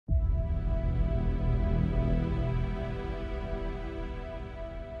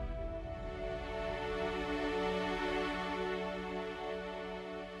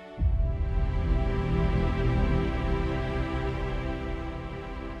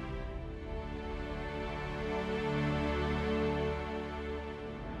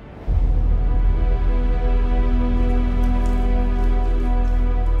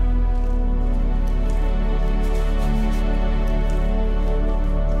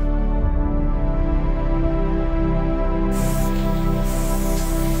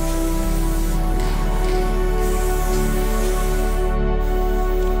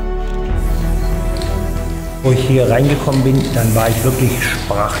Wo ich hier reingekommen bin, dann war ich wirklich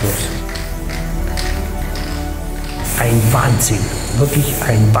sprachlos. Ein Wahnsinn, wirklich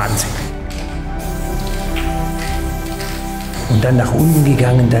ein Wahnsinn. Und dann nach unten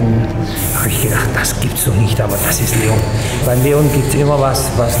gegangen, dann habe ich gedacht, das gibt's doch nicht, aber das ist Leon. Bei Leon gibt es immer was,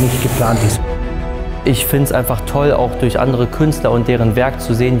 was nicht geplant ist. Ich finde es einfach toll, auch durch andere Künstler und deren Werk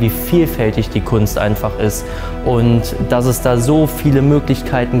zu sehen, wie vielfältig die Kunst einfach ist. Und dass es da so viele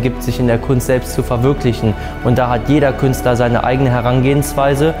Möglichkeiten gibt, sich in der Kunst selbst zu verwirklichen. Und da hat jeder Künstler seine eigene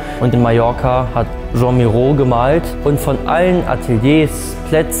Herangehensweise. Und in Mallorca hat Jean Miro gemalt. Und von allen Ateliers,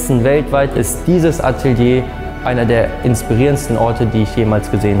 Plätzen weltweit ist dieses Atelier einer der inspirierendsten Orte, die ich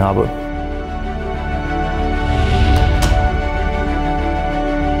jemals gesehen habe.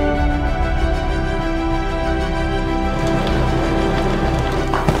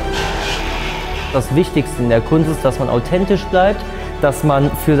 Das Wichtigste in der Kunst ist, dass man authentisch bleibt, dass man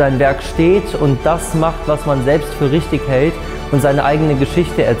für sein Werk steht und das macht, was man selbst für richtig hält und seine eigene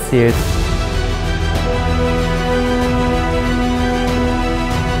Geschichte erzählt.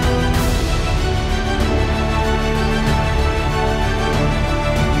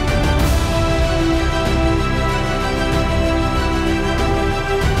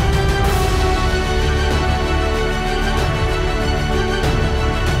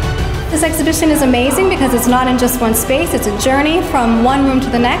 This exhibition is amazing because it's not in just one space, it's a journey from one room to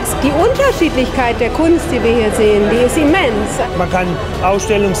the next. Die Unterschiedlichkeit der Kunst, die wir hier sehen, die ist immens. Man kann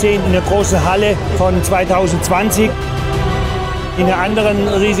Ausstellungen sehen in der großen Halle von 2020. In einer anderen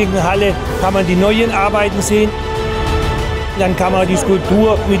riesigen Halle kann man die neuen Arbeiten sehen. Dann kann man die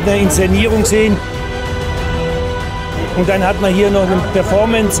Skulptur mit einer Inszenierung sehen. Und dann hat man hier noch eine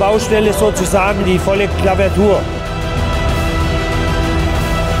Performance-Baustelle sozusagen, die volle Klaviatur.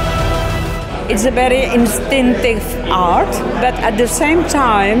 It's a very instinctive art, but at the same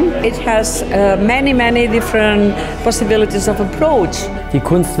time it has many different possibilities of approach. Die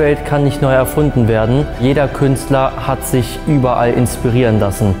Kunstwelt kann nicht neu erfunden werden. Jeder Künstler hat sich überall inspirieren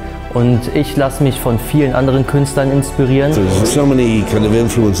lassen. Und ich lasse mich von vielen anderen Künstlern inspirieren. There's so many kind of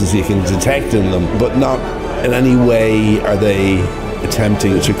influences you can detect in them, but not in any way are they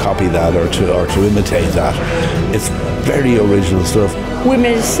attempting to copy that or to imitate that. It's very original stuff. We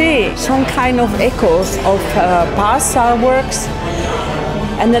may see some kind of echoes of past artworks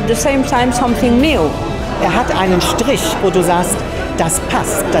and at the same time something new. Hat einen Strich, wo du sagst, das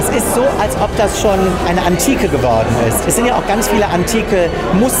passt. Das ist so, als ob das schon eine Antike geworden ist. Es sind ja auch ganz viele antike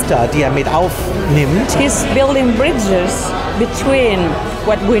Muster, die mit aufnimmt. He's building bridges between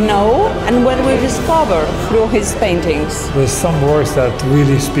what we know and what we discover through his paintings. There's some works that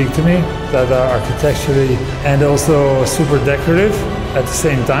really speak to me, that are architecturally and also super decorative at the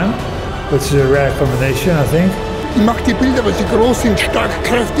same time, which is a rare combination, I think. Ich mag die Bilder, weil sie groß sind, stark,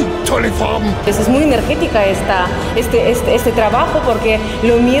 kräftig, tolle Farben. Es muy energética este trabajo porque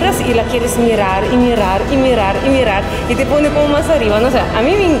lo miras y la quieres mirar y mirar y mirar y mirar y te pone como más arriba. No sé, a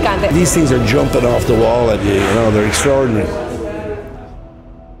mí me encanta. These things are jumping off the wall at you, you know, they're extraordinary.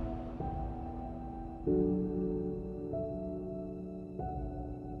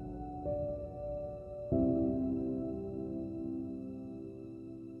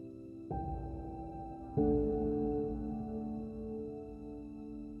 Thank you.